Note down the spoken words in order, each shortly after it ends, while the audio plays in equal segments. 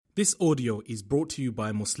This audio is brought to you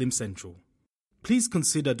by Muslim Central. Please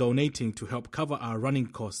consider donating to help cover our running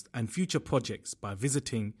costs and future projects by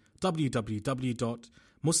visiting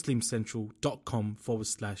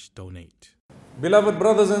www.muslimcentral.com/donate. Beloved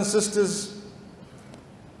brothers and sisters,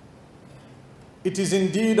 it is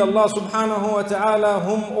indeed Allah subhanahu wa ta'ala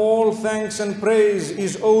whom all thanks and praise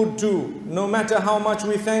is owed to. No matter how much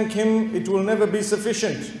we thank Him, it will never be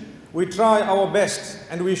sufficient. We try our best,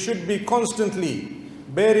 and we should be constantly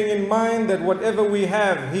bearing in mind that whatever we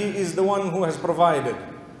have, He is the one who has provided.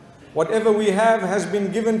 Whatever we have has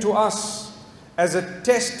been given to us as a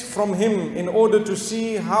test from Him in order to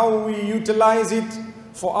see how we utilize it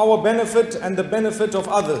for our benefit and the benefit of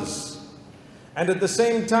others. And at the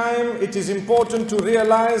same time, it is important to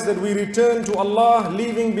realize that we return to Allah,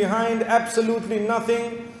 leaving behind absolutely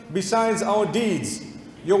nothing besides our deeds.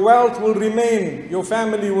 Your wealth will remain, your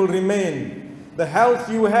family will remain. The health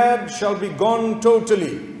you had shall be gone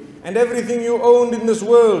totally, and everything you owned in this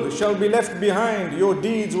world shall be left behind. Your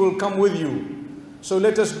deeds will come with you. So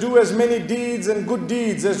let us do as many deeds and good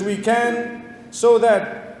deeds as we can, so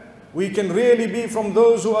that we can really be from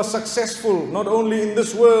those who are successful, not only in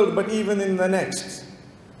this world, but even in the next.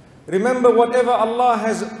 Remember, whatever Allah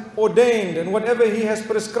has ordained and whatever He has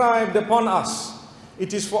prescribed upon us,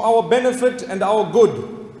 it is for our benefit and our good.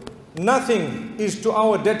 Nothing is to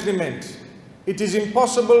our detriment. It is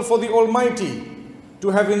impossible for the Almighty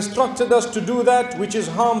to have instructed us to do that which is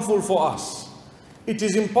harmful for us. It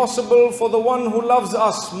is impossible for the one who loves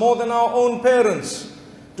us more than our own parents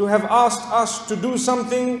to have asked us to do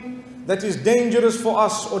something that is dangerous for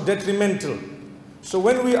us or detrimental. So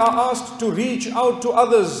when we are asked to reach out to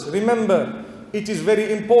others, remember, it is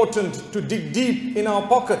very important to dig deep in our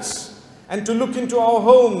pockets and to look into our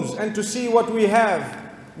homes and to see what we have,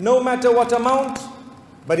 no matter what amount.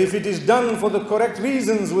 But if it is done for the correct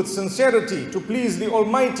reasons, with sincerity, to please the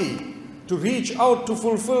Almighty, to reach out to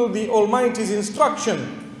fulfill the Almighty's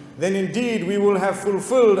instruction, then indeed we will have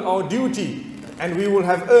fulfilled our duty and we will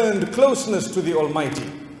have earned closeness to the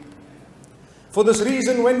Almighty. For this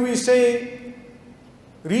reason, when we say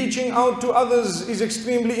reaching out to others is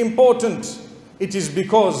extremely important, it is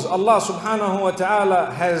because Allah subhanahu wa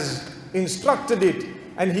ta'ala has instructed it,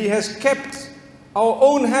 and He has kept our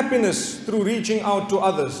own happiness through reaching out to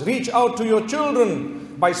others. Reach out to your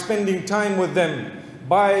children by spending time with them,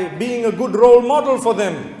 by being a good role model for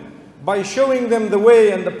them, by showing them the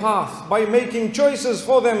way and the path, by making choices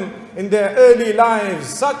for them in their early lives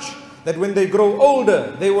such that when they grow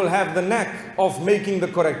older, they will have the knack of making the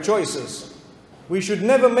correct choices. We should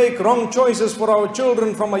never make wrong choices for our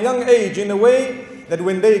children from a young age in a way that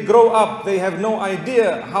when they grow up, they have no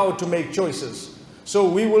idea how to make choices. So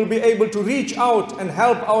we will be able to reach out and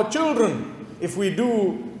help our children if we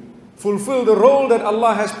do fulfill the role that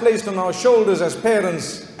Allah has placed on our shoulders as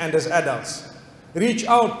parents and as adults. Reach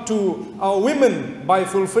out to our women by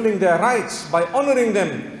fulfilling their rights, by honoring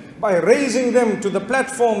them, by raising them to the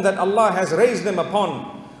platform that Allah has raised them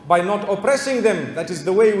upon, by not oppressing them. That is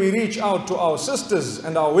the way we reach out to our sisters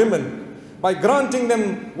and our women, by granting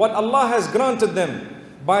them what Allah has granted them,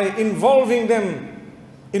 by involving them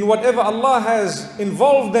in whatever Allah has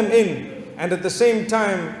involved them in, and at the same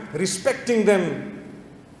time respecting them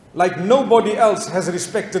like nobody else has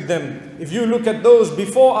respected them. If you look at those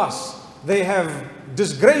before us, they have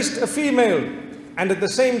disgraced a female, and at the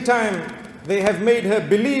same time they have made her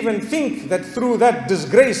believe and think that through that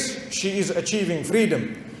disgrace she is achieving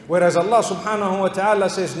freedom. Whereas Allah subhanahu wa ta'ala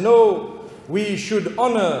says, no, we should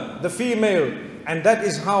honor the female, and that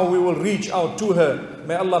is how we will reach out to her.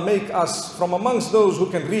 May Allah make us from amongst those who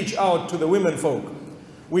can reach out to the women folk.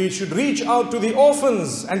 We should reach out to the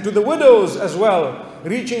orphans and to the widows as well,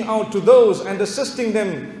 reaching out to those and assisting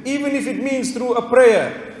them, even if it means through a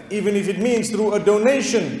prayer, even if it means through a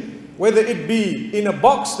donation, whether it be in a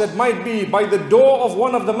box that might be by the door of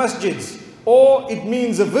one of the masjids, or it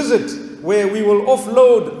means a visit where we will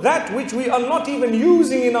offload that which we are not even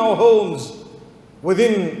using in our homes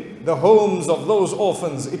within the homes of those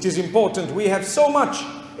orphans. It is important. We have so much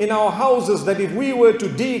in our houses that if we were to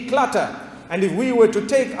declutter, and if we were to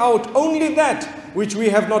take out only that which we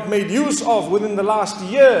have not made use of within the last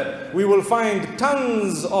year, we will find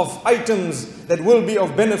tons of items that will be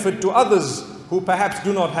of benefit to others who perhaps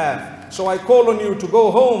do not have. So I call on you to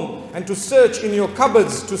go home and to search in your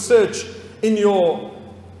cupboards, to search in your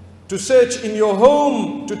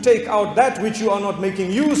home, to take out that which you are not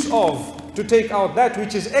making use of, to take out that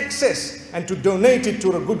which is excess and to donate it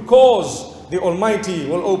to a good cause. The Almighty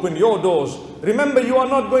will open your doors. Remember, you are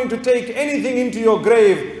not going to take anything into your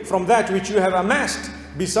grave from that which you have amassed.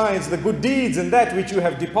 besides the good deeds and that which you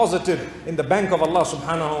have deposited in the bank of Allah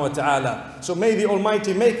subhanahu wa ta'ala. So may the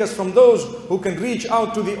Almighty make us from those who can reach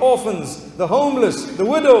out to the orphans, the homeless, the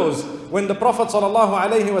widows. When the Prophet sallallahu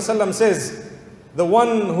alaihi wasallam says, the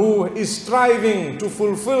one who is striving to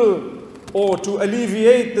fulfill or to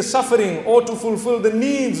alleviate the suffering or to fulfill the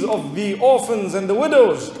needs of the orphans and the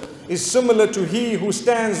widows is similar to he who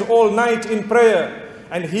stands all night in prayer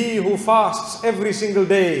and he who fasts every single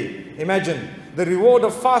day. Imagine the reward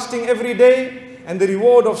of fasting every day and the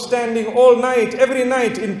reward of standing all night, every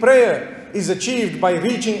night in prayer is achieved by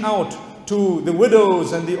reaching out to the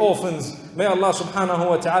widows and the orphans. May Allah subhanahu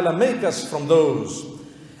wa ta'ala make us from those.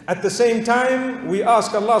 At the same time, we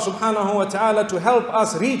ask Allah subhanahu wa ta'ala to help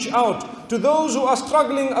us reach out to those who are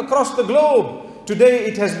struggling across the globe. Today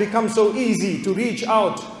it has become so easy to reach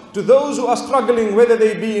out to those who are struggling, whether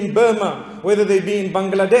they be in Burma, whether they be in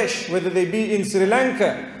Bangladesh, whether they be in Sri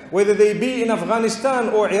Lanka, whether they be in Afghanistan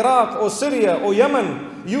or Iraq or Syria or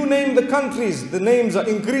Yemen. You name the countries, the names are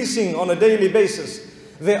increasing on a daily basis.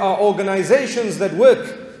 There are organizations that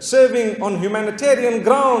work serving on humanitarian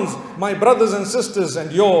grounds, my brothers and sisters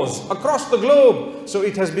and yours, across the globe. So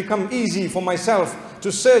it has become easy for myself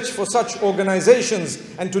to search for such organizations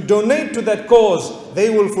and to donate to that cause. They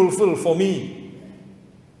will fulfill for me.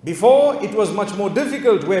 Before, it was much more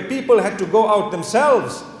difficult where people had to go out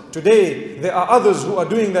themselves. Today, there are others who are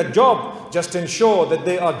doing that job. Just ensure that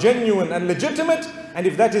they are genuine and legitimate. And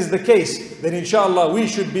if that is the case, then inshallah we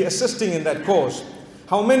should be assisting in that cause.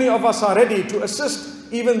 How many of us are ready to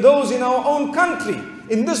assist even those in our own country?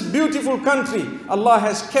 In this beautiful country, Allah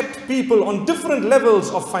has kept people on different levels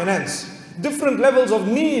of finance, different levels of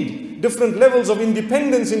need, different levels of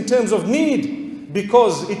independence in terms of need,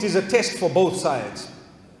 because it is a test for both sides.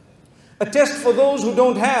 A test for those who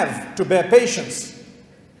don't have to bear patience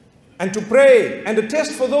and to pray, and a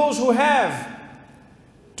test for those who have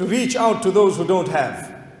to reach out to those who don't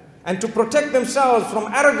have, and to protect themselves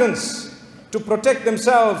from arrogance, to protect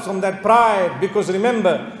themselves from that pride, because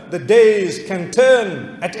remember, the days can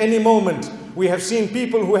turn at any moment. We have seen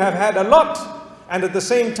people who have had a lot, and at the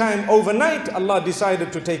same time overnight Allah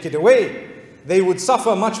decided to take it away. They would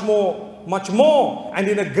suffer much more and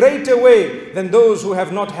in a greater way than those who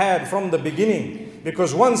have not had from the beginning.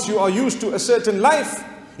 Because once you are used to a certain life,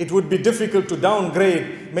 it would be difficult to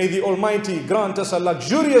downgrade. May the Almighty grant us a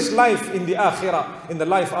luxurious life in the akhirah, in the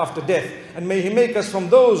life after death. And may He make us from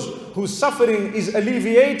those whose suffering is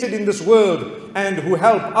alleviated in this world and who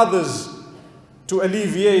help others to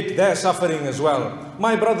alleviate their suffering as well.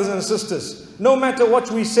 My brothers and sisters, no matter what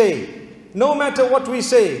we say,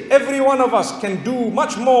 every one of us can do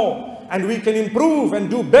much more, and we can improve and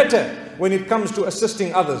do better when it comes to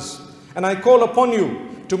assisting others. And I call upon you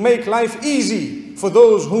to make life easy for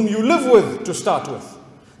those whom you live with to start with.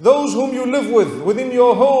 Those whom you live with within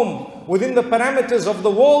your home, within the parameters of the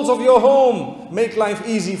walls of your home, make life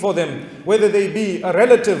easy for them, whether they be a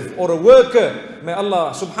relative or a worker. May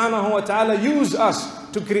Allah subhanahu wa ta'ala use us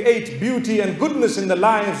to create beauty and goodness in the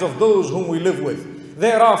lives of those whom we live with.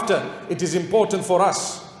 Thereafter, it is important for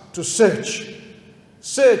us to search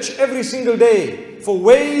every single day for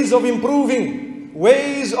ways of improving,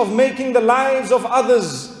 ways of making the lives of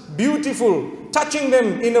others beautiful, touching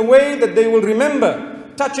them in a way that they will remember,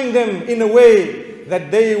 touching them in a way that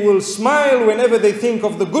they will smile whenever they think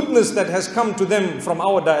of the goodness that has come to them from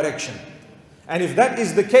our direction. And if that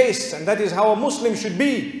is the case, and that is how a Muslim should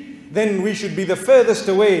be, then we should be the furthest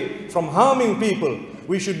away from harming people.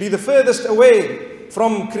 We should be the furthest away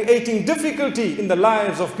from creating difficulty in the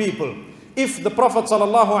lives of people. If the Prophet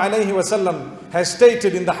ﷺ has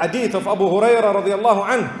stated in the hadith of Abu Hurairah radiallahu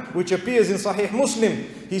anhu, which appears in Sahih Muslim,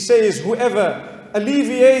 he says, whoever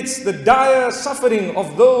alleviates the dire suffering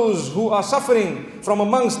of those who are suffering from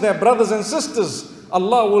amongst their brothers and sisters,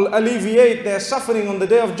 Allah will alleviate their suffering on the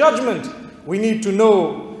Day of Judgment. We need to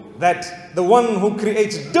know that the one who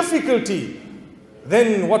creates difficulty,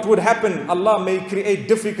 then what would happen? Allah may create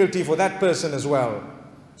difficulty for that person as well.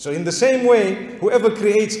 So in the same way, whoever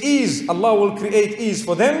creates ease, Allah will create ease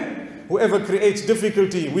for them. Whoever creates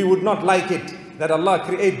difficulty, we would not like it that Allah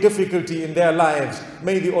create difficulty in their lives.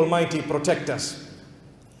 May the Almighty protect us.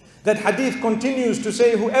 That hadith continues to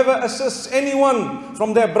say, whoever assists anyone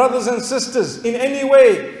from their brothers and sisters in any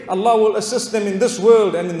way, Allah will assist them in this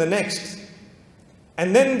world and in the next.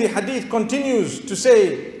 And then the hadith continues to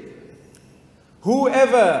say,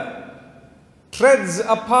 whoever treads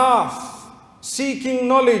a path seeking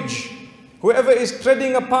knowledge, whoever is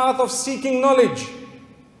treading a path of seeking knowledge,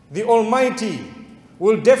 the Almighty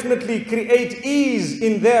will definitely create ease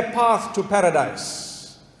in their path to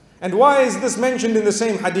paradise. And why is this mentioned in the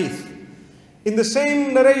same hadith? In the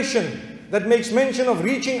same narration, that makes mention of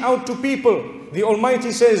reaching out to people. The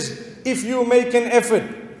Almighty says, if you make an effort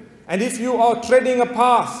and if you are treading a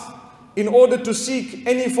path in order to seek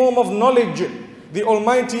any form of knowledge, the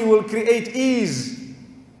Almighty will create ease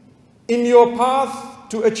in your path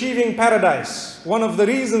to achieving paradise. One of the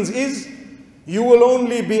reasons is you will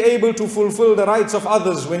only be able to fulfill the rights of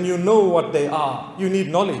others when you know what they are. You need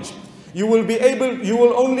knowledge. You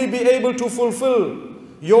will only be able to fulfill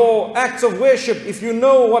your acts of worship if you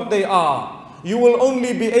know what they are. You will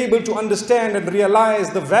only be able to understand and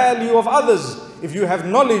realize the value of others if you have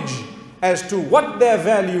knowledge as to what their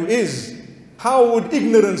value is. How would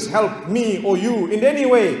ignorance help me or you in any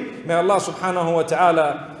way? May Allah subhanahu wa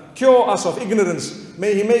ta'ala cure us of ignorance.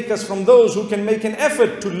 May He make us from those who can make an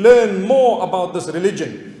effort to learn more about this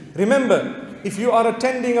religion. Remember, if you are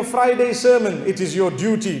attending a Friday sermon, it is your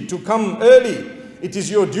duty to come early. It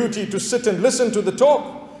is your duty to sit and listen to the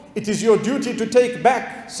talk. It is your duty to take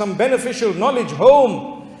back some beneficial knowledge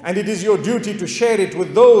home. And it is your duty to share it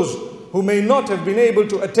with those who may not have been able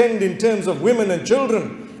to attend in terms of women and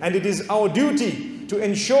children. And it is our duty to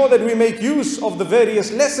ensure that we make use of the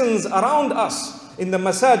various lessons around us. In the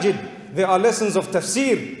masajid, there are lessons of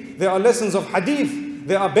tafsir, there are lessons of hadith,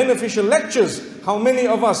 there are beneficial lectures. How many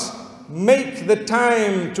of us make the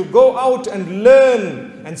time to go out and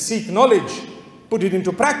learn and seek knowledge, put it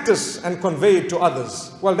into practice and convey it to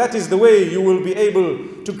others? Well, that is the way you will be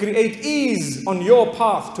able to create ease on your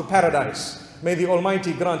path to paradise. May the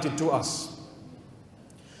Almighty grant it to us.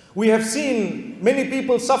 We have seen many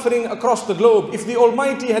people suffering across the globe. If the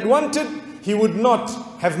Almighty had wanted, He would not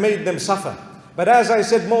have made them suffer. But as I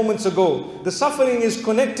said moments ago, the suffering is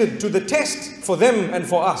connected to the test for them and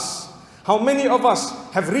for us. How many of us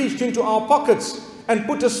have reached into our pockets and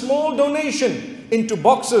put a small donation into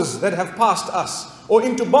boxes that have passed us, or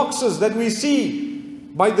into boxes that we see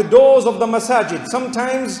by the doors of the masajid?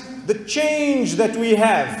 Sometimes the change that we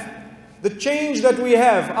have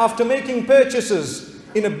after making purchases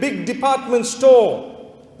in a big department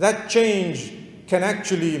store, that change can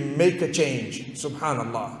actually make a change.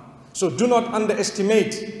 Subhanallah. So do not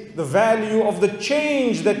underestimate the value of the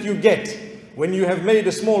change that you get when you have made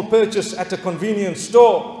a small purchase at a convenience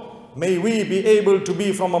store. May we be able to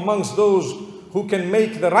be from amongst those who can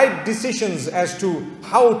make the right decisions as to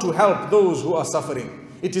how to help those who are suffering.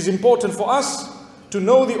 It is important for us to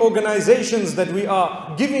know the organizations that we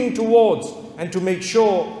are giving towards and to make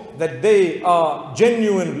sure that they are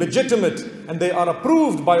genuine, legitimate, and they are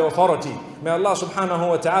approved by authority. May Allah subhanahu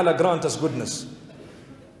wa ta'ala grant us goodness.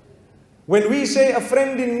 When we say a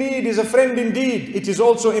friend in need is a friend indeed, it is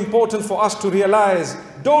also important for us to realize,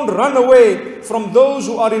 don't run away from those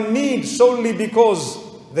who are in need solely because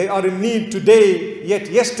they are in need today, yet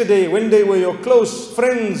yesterday when they were your close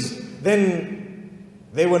friends, then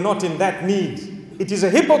they were not in that need. It is a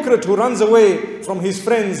hypocrite who runs away from his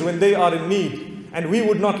friends when they are in need. And we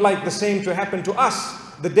would not like the same to happen to us.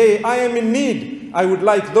 The day I am in need, I would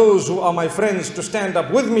like those who are my friends to stand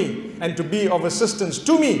up with me and to be of assistance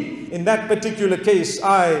to me. In that particular case,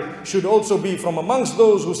 I should also be from amongst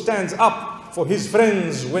those who stands up for his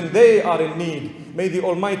friends when they are in need. May the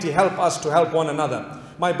Almighty help us to help one another.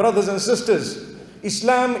 My brothers and sisters,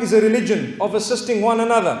 Islam is a religion of assisting one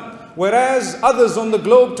another. Whereas others on the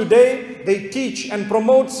globe today, they teach and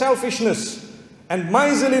promote selfishness and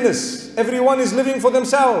miserliness. Everyone is living for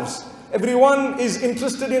themselves. Everyone is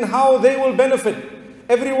interested in how they will benefit.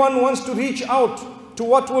 Everyone wants to reach out to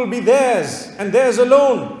what will be theirs and theirs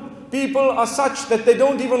alone. People are such that they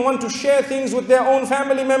don't even want to share things with their own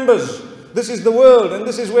family members. This is the world and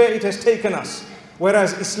this is where it has taken us.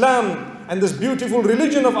 Whereas Islam and this beautiful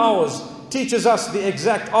religion of ours teaches us the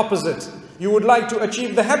exact opposite. You would like to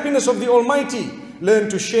achieve the happiness of the Almighty, learn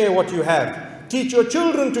to share what you have. Teach your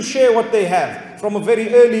children to share what they have from a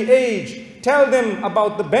very early age. Tell them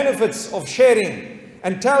about the benefits of sharing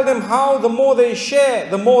and tell them how the more they share,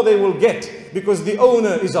 the more they will get, because the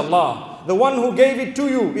owner is Allah. The one who gave it to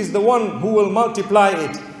you is the one who will multiply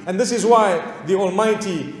it. And this is why the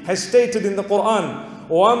Almighty has stated in the Quran,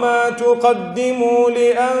 وَمَا تُقَدِّمُوا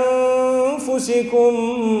لِأَنفُسِكُم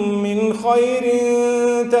مِّنْ خَيْرٍ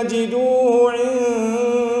تَجِدُوهُ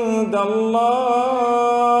عِندَ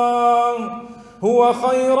اللَّهِ هُوَ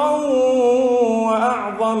خَيْرًا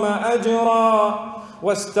وَأَعْظَمَ أَجْرًا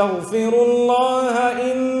وَاسْتَغْفِرُوا اللَّهَ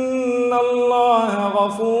إِنَّ اللَّهَ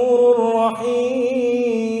غَفُورٌ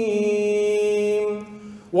رَحِيمٌ.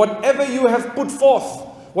 Whatever you have put forth,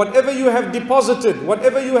 whatever you have deposited,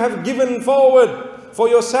 whatever you have given forward for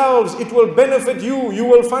yourselves, it will benefit you. You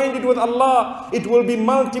will find it with Allah. It will be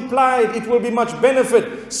multiplied. It will be much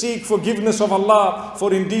benefit. Seek forgiveness of Allah,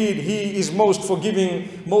 for indeed He is most forgiving,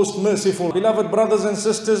 most merciful. Beloved brothers and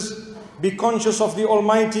sisters, Be conscious of the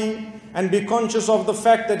Almighty and be conscious of the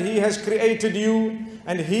fact that He has created you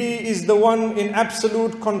and He is the one in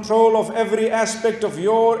absolute control of every aspect of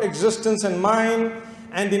your existence and mine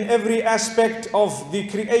and in every aspect of the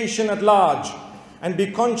creation at large. And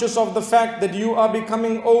be conscious of the fact that you are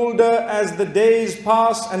becoming older as the days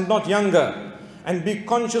pass and not younger. And be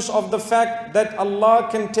conscious of the fact that Allah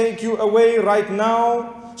can take you away right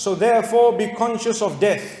now. So therefore be conscious of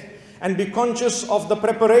death. And be conscious of the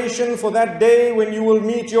preparation for that day when you will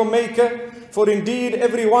meet your Maker. For indeed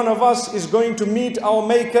every one of us is going to meet our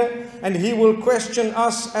Maker, and He will question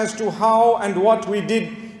us as to how and what we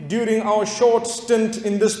did during our short stint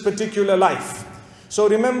in this particular life. So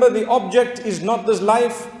remember, the object is not this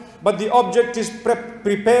life, but the object is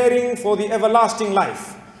preparing for the everlasting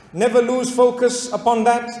life. Never lose focus upon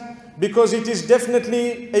that, because it is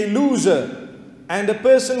definitely a loser and a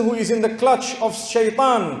person who is in the clutch of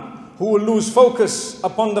shaitan who will lose focus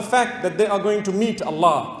upon the fact that they are going to meet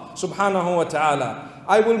Allah subhanahu wa ta'ala.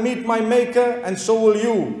 I will meet my Maker and so will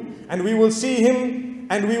you. And we will see Him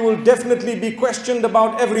and we will definitely be questioned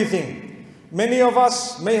about everything. Many of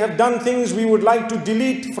us may have done things we would like to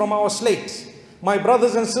delete from our slate. My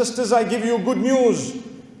brothers and sisters, I give you good news.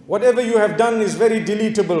 Whatever you have done is very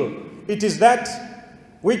deletable. It is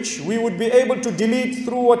that which we would be able to delete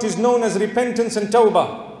through what is known as repentance and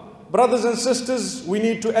tawbah. Brothers and sisters, we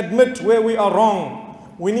need to admit where we are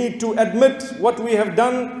wrong. We need to admit what we have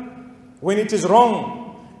done when it is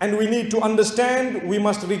wrong. And we need to understand we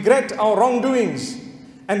must regret our wrongdoings.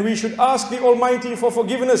 And we should ask the Almighty for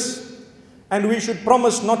forgiveness. And we should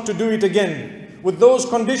promise not to do it again. With those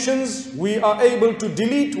conditions, we are able to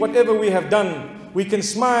delete whatever we have done. We can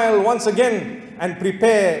smile once again and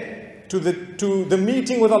prepare to the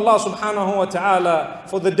meeting with Allah subhanahu wa ta'ala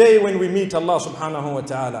for the day when we meet Allah subhanahu wa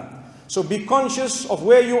ta'ala. So be conscious of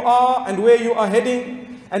where you are and where you are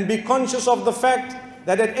heading, and be conscious of the fact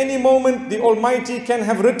that at any moment the Almighty can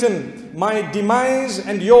have written my demise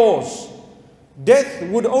and yours. Death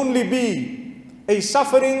would only be a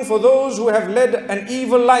suffering for those who have led an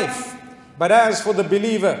evil life. But as for the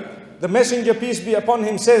believer, the Messenger, peace be upon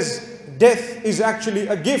him, says death is actually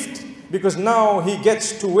a gift, because now he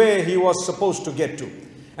gets to where he was supposed to get to.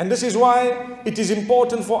 And this is why it is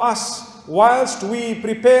important for us, whilst we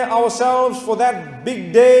prepare ourselves for that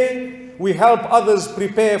big day, we help others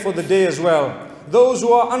prepare for the day as well. Those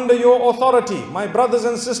who are under your authority, my brothers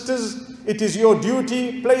and sisters, it is your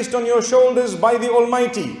duty placed on your shoulders by the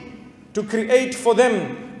Almighty to create for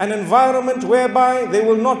them an environment whereby they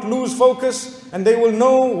will not lose focus and they will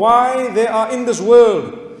know why they are in this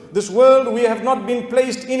world. This world, we have not been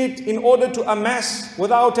placed in it in order to amass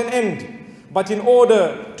without an end, but in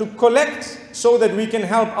order to collect so that we can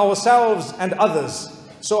help ourselves and others.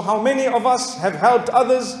 So how many of us have helped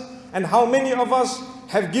others, and how many of us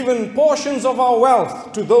have given portions of our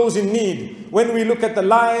wealth to those in need? When we look at the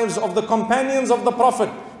lives of the companions of the Prophet,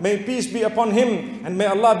 may peace be upon him and may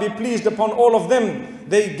Allah be pleased upon all of them,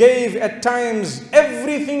 they gave at times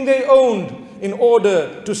everything they owned in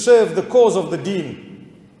order to serve the cause of the deen.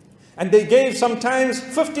 And they gave sometimes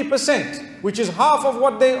 50%, which is half of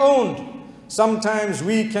what they owned. Sometimes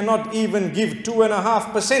we cannot even give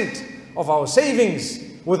 2.5% of our savings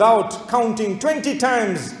without counting 20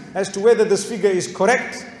 times as to whether this figure is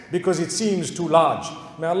correct, because it seems too large.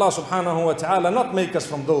 May Allah subhanahu wa ta'ala not make us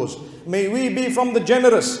from those. May we be from the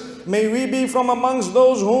generous. May we be from amongst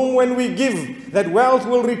those whom when we give, that wealth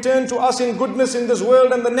will return to us in goodness in this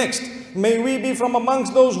world and the next. May we be from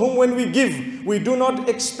amongst those whom when we give, we do not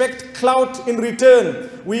expect clout in return.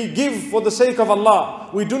 We give for the sake of Allah.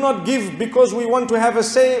 We do not give because we want to have a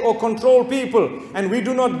say or control people. And we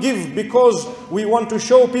do not give because we want to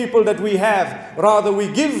show people that we have. Rather,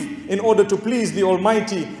 we give in order to please the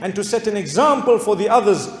Almighty and to set an example for the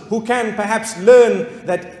others who can perhaps learn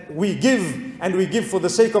that we give, and we give for the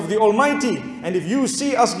sake of the Almighty. And if you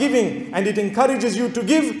see us giving and it encourages you to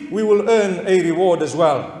give, we will earn a reward as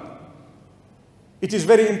well. It is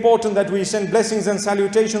very important that we send blessings and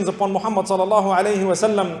salutations upon Muhammad sallallahu alayhi wa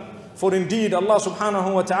sallam, for indeed Allah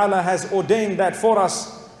subhanahu wa ta'ala has ordained that for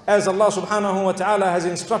us, as Allah subhanahu wa ta'ala has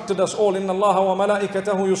instructed us all. Inna Allah wa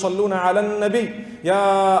malaikatahu yusalluna ala nabi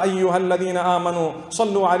ya ayyuhalladhina amanu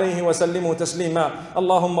sallu alayhi wa sallimu taslima.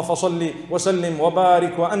 Allahumma fasalli wa sallim wa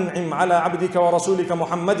barik wa an'im ala abdika wa rasulika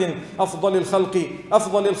Muhammadin afdalil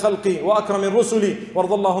khalqi wa akramir rusuli,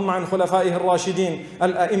 warda Allahumma an khulafaihi ar-rashidin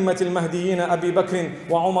al-a'immatil mahdiyyin Abi Bakr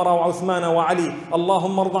wa Umar wa Uthman wa Ali.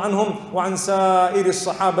 Allahumma arda anhum wa an sa'iri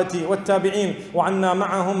as-sahabati wat tabi'in wa anna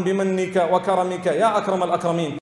ma'ahum bimannika wa karamika ya akram al-akramin.